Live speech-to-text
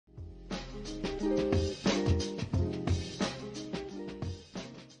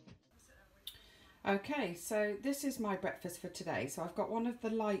Okay, so this is my breakfast for today. So I've got one of the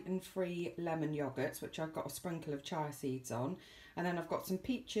light and free lemon yogurts, which I've got a sprinkle of chia seeds on. And then I've got some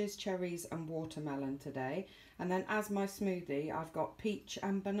peaches, cherries and watermelon today. And then as my smoothie, I've got peach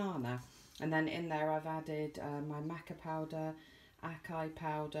and banana. And then in there I've added my maca powder, acai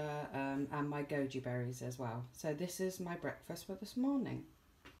powder and my goji berries as well. So this is my breakfast for this morning.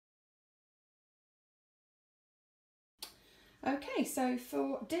 Okay, so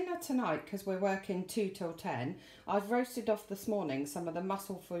for dinner tonight, because we're working 2 till 10, I've roasted off this morning some of the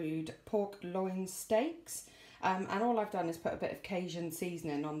Muscle Food pork loin steaks. And all I've done is put a bit of Cajun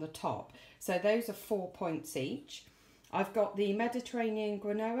seasoning on the top. So those are 4 points each. I've got the Mediterranean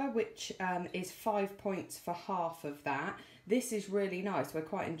quinoa, which is 5 points for half of that. This is really nice. We're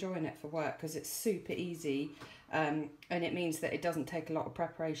quite enjoying it for work because it's super easy. And it means that it doesn't take a lot of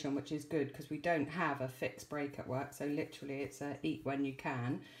preparation, which is good because we don't have a fixed break at work. So literally it's a eat when you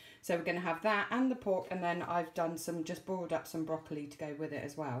can. So we're going to have that and the pork, and then I've done just boiled up some broccoli to go with it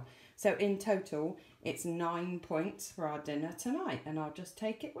as well. So in total, it's 9 points for our dinner tonight, and I'll just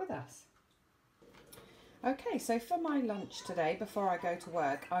take it with us. Okay, so for my lunch today, before I go to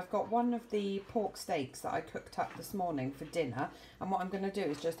work, I've got one of the pork steaks that I cooked up this morning for dinner. And what I'm going to do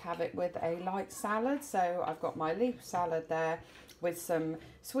is just have it with a light salad. So I've got my leaf salad there with some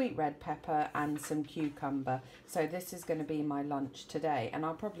sweet red pepper and some cucumber. So this is going to be my lunch today. And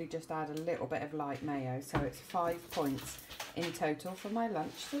I'll probably just add a little bit of light mayo. So it's 5 points in total for my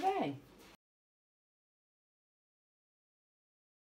lunch today.